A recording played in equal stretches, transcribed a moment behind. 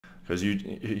because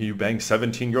you banged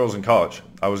 17 girls in college.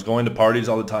 I was going to parties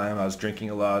all the time. I was drinking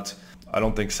a lot. I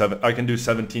don't think I can do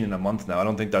 17 in a month now. I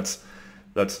don't think that's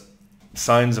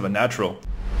signs of a natural.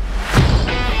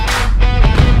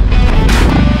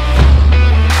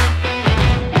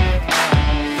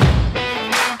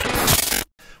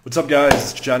 What's up,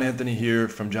 guys? It's John Anthony here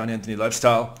from John Anthony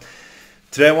Lifestyle.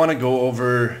 Today I want to go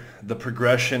over the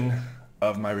progression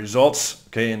of my results,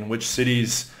 okay, and which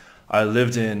cities I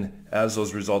lived in as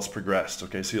those results progressed.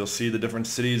 Okay, so you'll see the different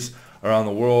cities around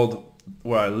the world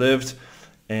where I lived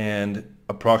and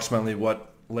approximately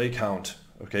what lay count,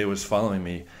 okay, was following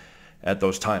me at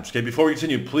those times. Okay, before we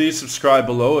continue, please subscribe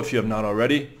below if you have not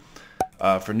already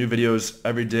for new videos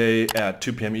every day at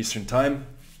 2 p.m. Eastern Time.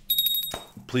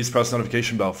 Please press the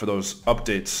notification bell for those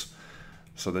updates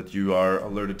so that you are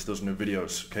alerted to those new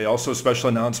videos. Okay, also a special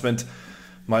announcement,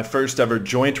 my first ever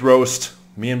joint roast.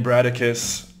 Me and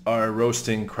Bradicus are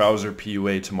roasting Krauser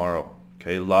PUA tomorrow,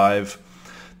 okay, live.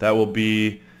 That will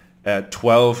be at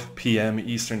 12 p.m.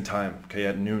 Eastern Time, okay,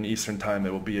 at noon Eastern Time.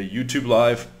 It will be a YouTube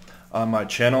live on my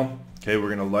channel, okay. We're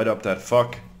gonna light up that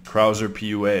fuck Krauser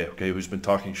PUA, okay, who's been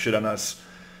talking shit on us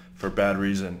for bad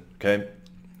reason, okay.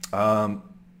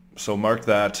 So mark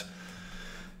that.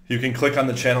 You can click on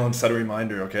the channel and set a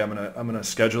reminder, okay. I'm gonna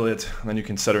schedule it, and then you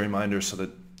can set a reminder so that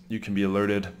you can be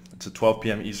alerted. It's at 12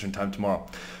 p.m. Eastern Time tomorrow.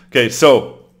 Okay,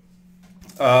 so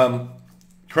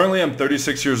currently I'm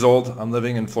 36 years old. I'm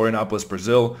living in Florianopolis,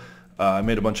 Brazil. I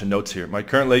made a bunch of notes here. My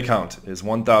current lay count is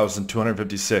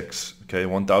 1,256. Okay,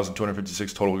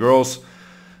 1,256 total girls.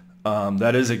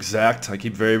 That is exact. I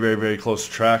keep very, very, very close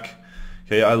track.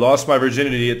 Okay, I lost my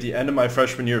virginity at the end of my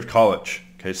freshman year of college.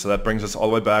 Okay, so that brings us all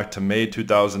the way back to May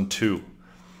 2002.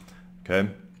 Okay,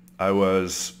 I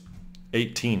was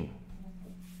 18.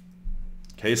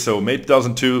 Okay, so May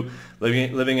 2002,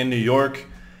 living in New York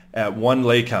at 1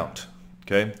 lay count.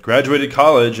 Okay, graduated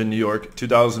college in New York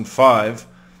 2005,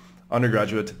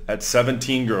 undergraduate at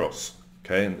 17 girls.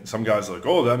 Okay, and some guys are like,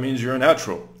 oh, that means you're a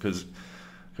natural because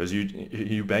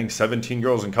you banged 17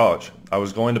 girls in college. I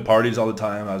was going to parties all the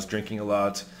time. I was drinking a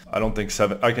lot. I don't think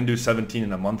I can do 17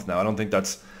 in a month now. I don't think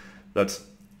that's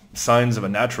signs of a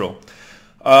natural.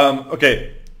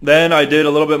 Okay, then I did a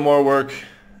little bit more work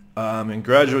in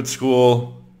graduate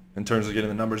school in terms of getting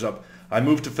the numbers up. I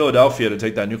moved to Philadelphia to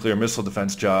take that nuclear missile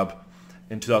defense job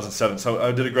in 2007. So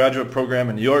I did a graduate program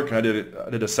in New York, and I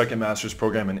did a second master's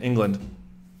program in England,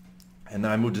 and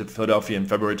then I moved to Philadelphia in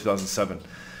February 2007.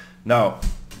 Now,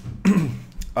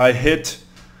 I hit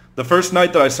the first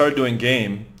night that I started doing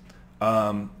game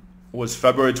was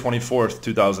February 24th,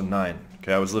 2009.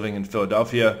 Okay, I was living in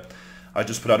Philadelphia. I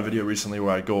just put out a video recently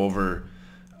where I go over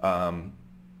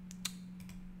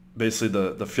basically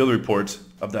the field report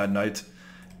of that night.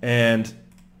 And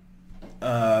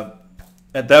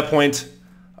at that point,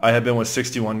 I had been with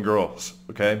 61 girls,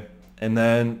 okay? And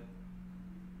then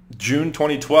June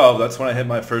 2012, that's when I hit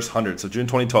my first 100. So June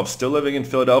 2012, still living in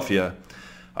Philadelphia,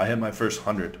 I hit my first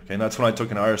 100, okay? And that's when I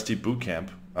took an RST boot camp.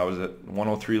 I was at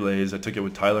 103 lays. I took it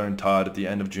with Tyler and Todd at the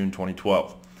end of June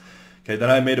 2012. Okay,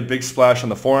 then I made a big splash on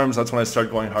the forums. That's when I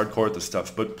started going hardcore with this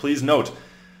stuff. But please note,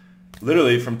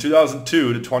 literally from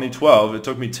 2002 to 2012, it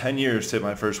took me 10 years to hit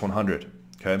my first 100,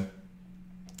 okay?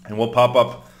 And we'll pop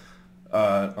up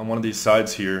on one of these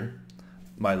sides here,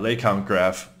 my lay count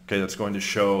graph, okay, that's going to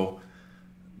show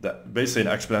that basically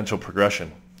an exponential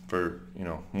progression for, you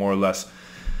know, more or less.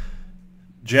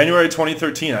 January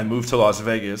 2013, I moved to Las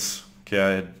Vegas.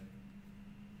 Okay,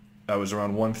 I was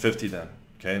around 150 then,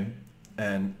 okay?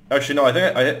 And actually, no, I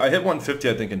think I hit 150,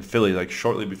 I think, in Philly, like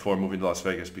shortly before moving to Las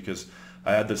Vegas, because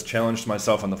I had this challenge to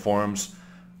myself on the forums.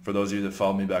 For those of you that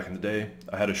followed me back in the day,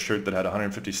 I had a shirt that had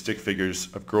 150 stick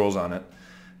figures of girls on it,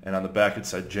 and on the back it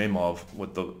said J-Mov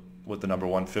with the number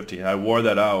 150. And I wore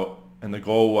that out, and the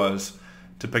goal was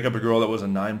to pick up a girl that was a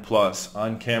 9+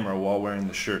 on camera while wearing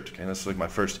the shirt. Okay, this was like my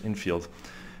first infield.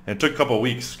 And it took a couple of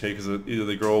weeks, okay, because either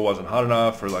the girl wasn't hot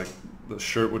enough or like the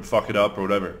shirt would fuck it up or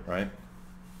whatever, right?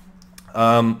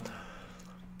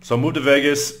 So I moved to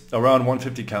Vegas around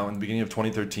 150 count in the beginning of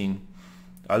 2013.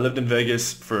 I lived in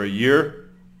Vegas for a year.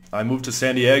 I moved to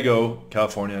San Diego,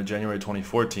 California, January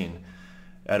 2014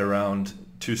 at around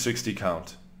 260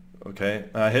 count, okay?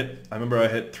 And I remember I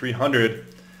hit 300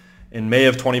 in May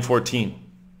of 2014.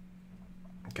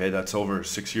 Okay, that's over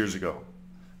 6 years ago.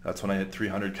 That's when I hit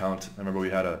 300 count. I remember we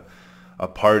had a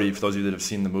party. For those of you that have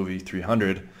seen the movie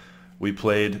 300, we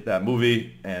played that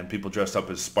movie and people dressed up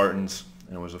as Spartans,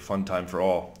 and it was a fun time for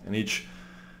all. And each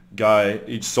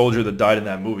soldier that died in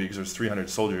that movie, because there's 300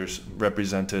 soldiers,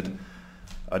 represented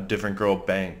a different girl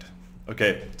banged.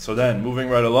 Okay, so then moving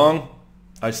right along,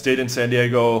 I stayed in San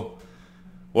Diego.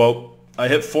 Well, I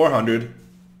hit 400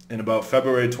 in about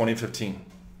February 2015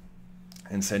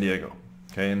 in San Diego.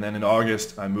 Okay, and then in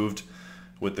August I moved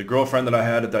with the girlfriend that I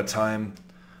had at that time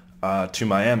to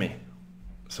Miami.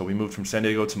 So we moved from San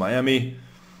Diego to Miami.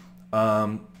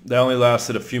 That only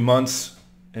lasted a few months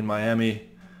in Miami.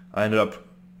 I ended up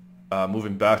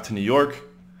moving back to New York.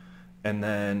 And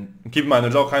then keep in mind,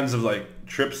 there's all kinds of like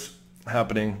trips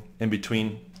happening in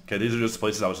between. Okay, these are just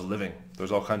places I was living.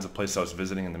 There's all kinds of places I was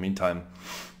visiting in the meantime,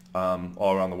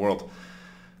 all around the world.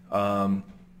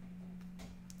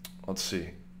 Let's see.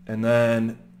 And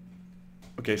then,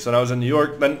 okay, so I was in New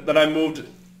York. Then I moved,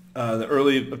 the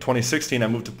early of 2016, I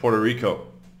moved to Puerto Rico.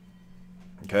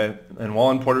 Okay, and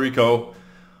while in Puerto Rico,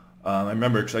 I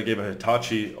remember because I gave a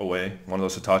Hitachi away, one of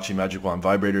those Hitachi Magic Wand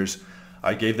vibrators.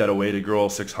 I gave that away to Girl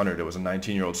 600. It was a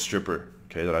 19-year-old stripper,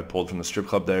 okay, that I pulled from the strip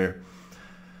club there.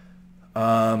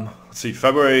 Let's see,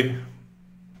 February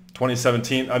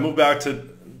 2017, I moved back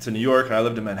to New York, and I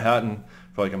lived in Manhattan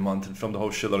for like a month and filmed a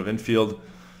whole shitload of infield.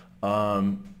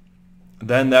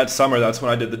 Then that summer, that's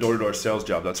when I did the door-to-door sales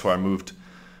job. That's where I moved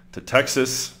to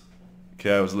Texas.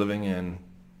 Okay, I was living in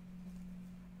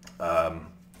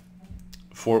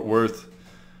Fort Worth,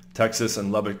 Texas,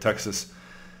 and Lubbock, Texas.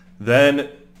 Then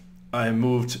I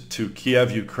moved to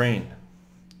Kiev, Ukraine.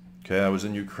 Okay, I was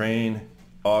in Ukraine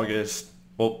August.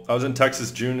 Well, I was in Texas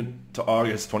June to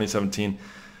August 2017.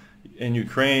 In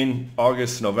Ukraine,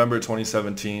 August, November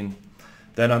 2017.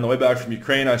 Then on the way back from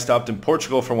Ukraine, I stopped in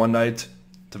Portugal for one night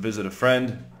to visit a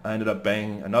friend. I ended up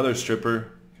banging another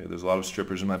stripper. Okay, there's a lot of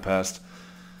strippers in my past,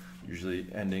 usually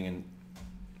ending in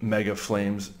mega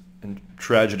flames and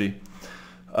tragedy.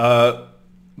 But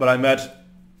I met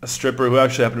a stripper who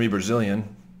actually happened to be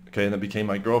Brazilian. Okay, and that became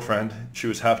my girlfriend. She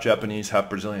was half Japanese, half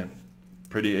Brazilian.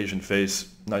 Pretty Asian face,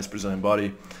 nice Brazilian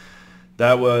body.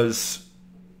 That was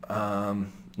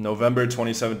November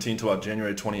 2017 to about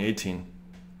January 2018.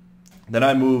 Then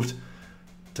I moved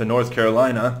to North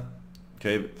Carolina.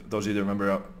 Okay, those of you that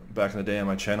remember back in the day on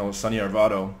my channel, Sonny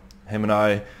Arvado. Him and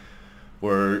I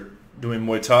were doing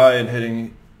Muay Thai and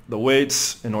hitting the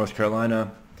weights in North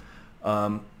Carolina.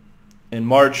 In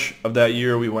March of that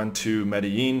year, we went to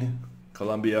Medellin,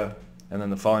 Colombia, and then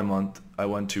the following month, I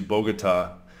went to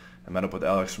Bogota. I met up with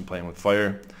Alex from Playing with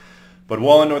Fire. But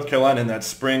while in North Carolina in that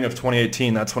spring of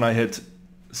 2018, that's when I hit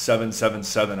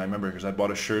 777. I remember because I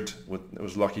bought a shirt with, it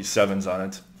was lucky sevens on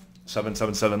it.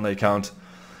 777 lay count.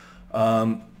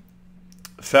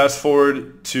 Fast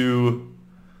forward to,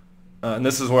 and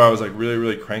this is where I was like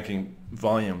really cranking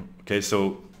volume. Okay,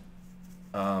 so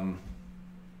I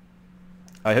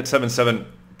hit 7.7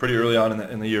 pretty early on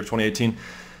in the year of 2018.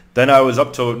 Then I was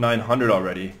up to 900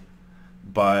 already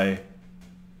by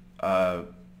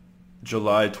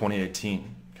July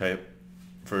 2018. Okay,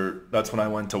 that's when I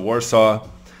went to Warsaw,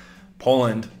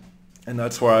 Poland, and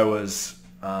that's where I was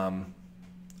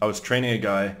training a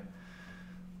guy.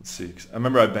 Let's see. I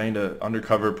remember I banged an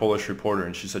undercover Polish reporter,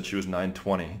 and she said she was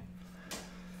 920.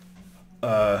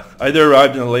 I either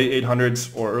arrived in the late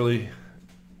 800s or early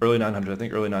 900s. I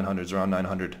think early 900s, around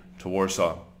 900 to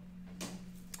Warsaw.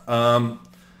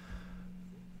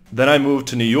 Then I moved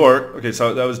to New York. Okay,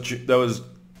 so that was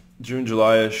June,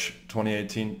 July-ish,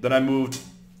 2018. Then I moved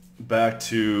back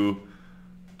to.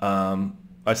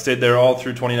 I stayed there all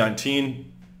through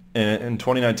 2019. In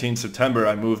 2019 September,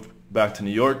 I moved back to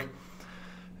New York,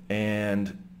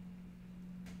 and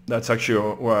that's actually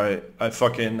where I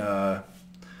fucking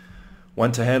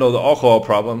went to handle the alcohol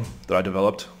problem that I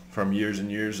developed from years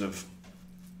and years of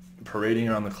parading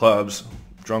around the clubs,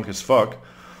 drunk as fuck.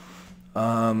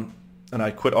 And I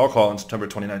quit alcohol in September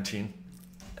 2019.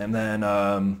 And then,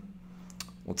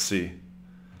 let's see,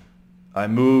 I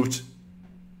moved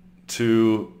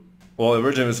to, well,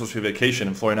 originally it was supposed to be a vacation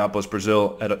in Florianopolis,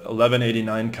 Brazil at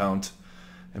 1189 count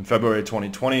in February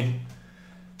 2020.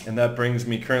 And that brings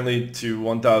me currently to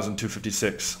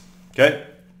 1,256, okay?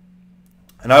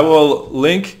 And I will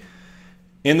link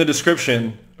in the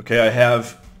description, okay, I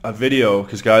have a video,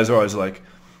 because guys are always like,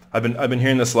 I've been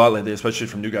hearing this a lot lately, especially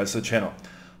from new guys to the channel.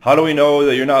 How do we know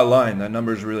that you're not lying? That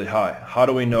number is really high. How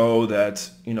do we know that,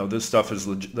 you know, this stuff is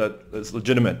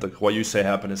legitimate? Like what you say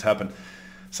happened has happened.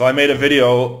 So I made a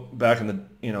video back in the,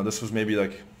 you know, this was maybe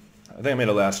like, I think I made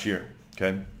it last year,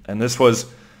 okay? And this was,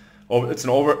 it's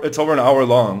over an hour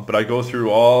long, but I go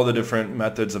through all the different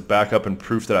methods of backup and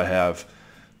proof that I have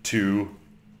to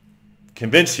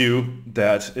convince you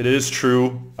that it is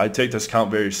true. I take this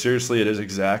count very seriously. It is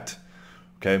exact,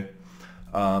 okay?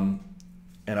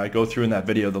 And I go through in that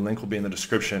video. The link will be in the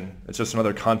description. It's just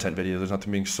another content video. There's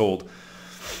nothing being sold.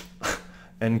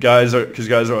 And guys are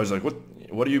always like,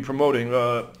 what are you promoting?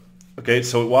 Okay,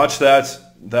 so watch that.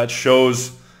 That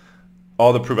shows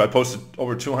all the proof. I posted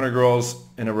over 200 girls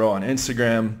in a row on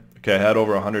Instagram. Okay, I had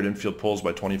over 100 infield pulls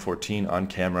by 2014 on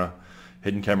camera,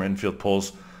 hidden camera infield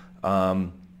pulls.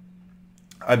 I've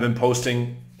been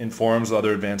posting in forums with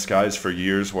other advanced guys for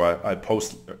years where I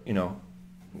post, you know,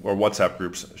 or WhatsApp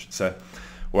groups, I should say,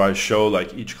 where I show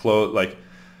like each clothes, like,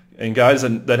 and guys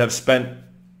that have spent,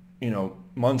 you know,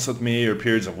 months with me or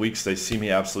periods of weeks, they see me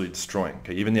absolutely destroying.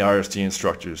 Okay, even the RSD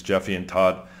instructors, Jeffy and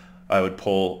Todd, I would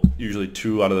pull usually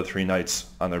 2 out of the 3 nights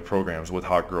on their programs with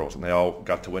hot girls, and they all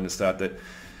got to witness that.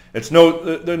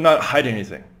 They're not hiding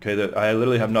anything. Okay, that I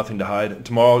literally have nothing to hide.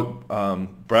 Tomorrow,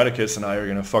 Bradicus and I are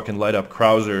gonna fucking light up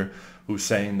Krauser, who's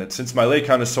saying that since my lay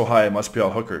count is so high, it must be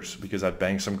all hookers because I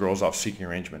banged some girls off Seeking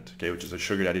Arrangement, okay, which is a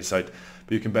sugar daddy site.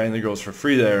 But you can bang the girls for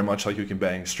free there, much like you can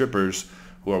bang strippers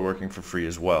who are working for free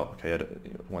as well, okay,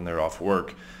 when they're off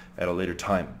work at a later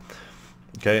time.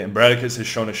 Okay, and Bradicus has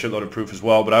shown a shitload of proof as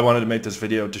well, but I wanted to make this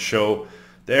video to show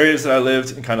the areas that I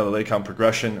lived and kind of the lay count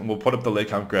progression, and we'll put up the lay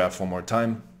count graph one more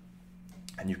time,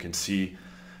 and you can see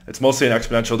it's mostly an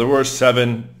exponential. There were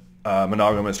 7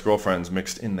 monogamous girlfriends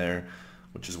mixed in there,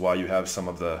 which is why you have some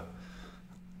of the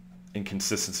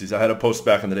inconsistencies. I had a post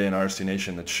back in the day in RST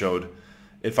Nation that showed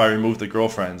if I remove the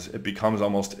girlfriends, it becomes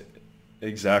almost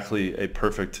exactly a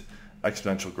perfect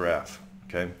exponential graph.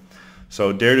 Okay,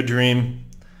 so Dare to Dream,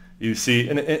 you see,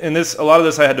 and this, a lot of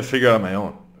this I had to figure out on my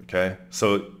own. Okay,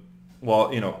 so,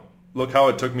 well, you know, look how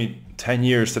it took me 10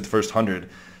 years to the first 100,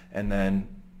 and then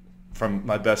from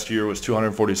my best year was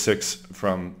 246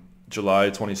 from July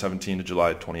 2017 to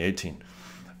July 2018.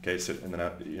 Okay, so, and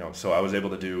then you know, so I was able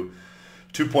to do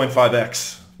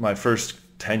 2.5x my first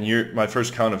 10 year, my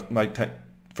first count of my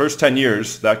first 10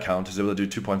 years. That count is able to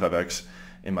do 2.5x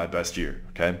in my best year.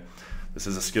 Okay, this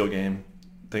is a skill game.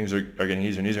 Things are getting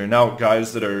easier and easier. And now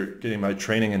guys that are getting my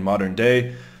training in modern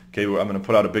day, okay, I'm going to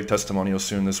put out a big testimonial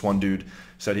soon. This one dude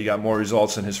said he got more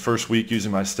results in his first week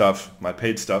using my stuff, my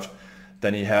paid stuff,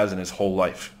 than he has in his whole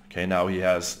life. Okay, now he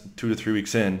has 2 to 3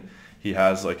 weeks in, he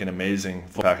has like an amazing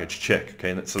full package chick.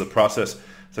 Okay, and so the process,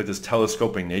 it's like this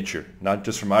telescoping nature, not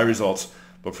just for my results,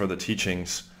 but for the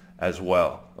teachings as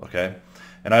well. Okay,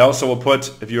 and I also will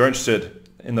put, if you're interested,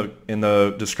 in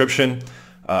the description,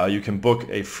 you can book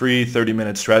a free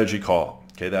 30-minute strategy call.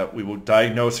 Okay, that we will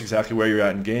diagnose exactly where you're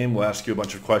at in game. We'll ask you a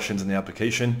bunch of questions in the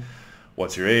application.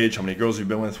 What's your age? How many girls you've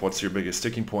been with? What's your biggest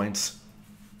sticking points?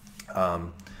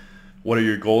 What are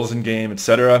your goals in game,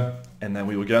 etc. And then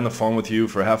we will get on the phone with you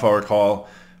for a half-hour call.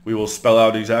 We will spell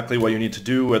out exactly what you need to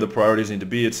do, where the priorities need to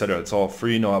be, etc. It's all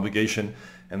free, no obligation.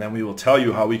 And then we will tell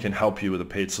you how we can help you with a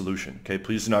paid solution. Okay,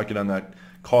 please do not get on that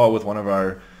call with one of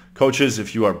our coaches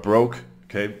if you are broke.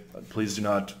 Okay, please do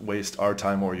not waste our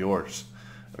time or yours.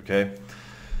 Okay,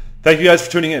 thank you guys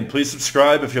for tuning in. Please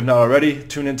subscribe if you have not already.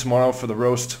 Tune in tomorrow for the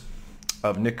roast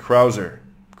of Nick Krauser,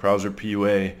 Krauser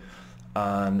PUA,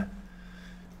 on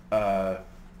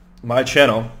my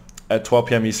channel at 12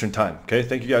 p.m. Eastern Time. Okay,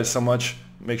 thank you guys so much.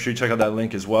 Make sure you check out that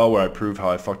link as well where I prove how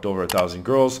I fucked over 1,000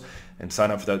 girls, and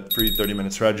sign up for that free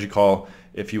 30-minute strategy call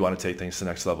if you want to take things to the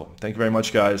next level. Thank you very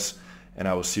much, guys, and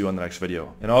I will see you on the next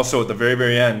video. And also at the very,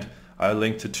 very end, I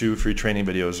linked to 2 free training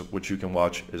videos which you can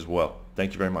watch as well.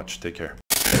 Thank you very much. Take care.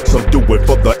 Some do it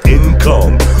for the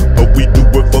income, but we do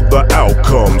it for the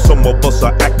outcome. Some of us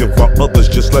are active while others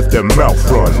just let their mouth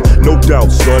run. No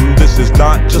doubt, son, this is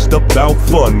not just about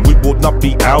fun. We will not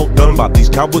be outdone by these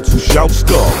cowards who shout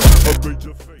scum.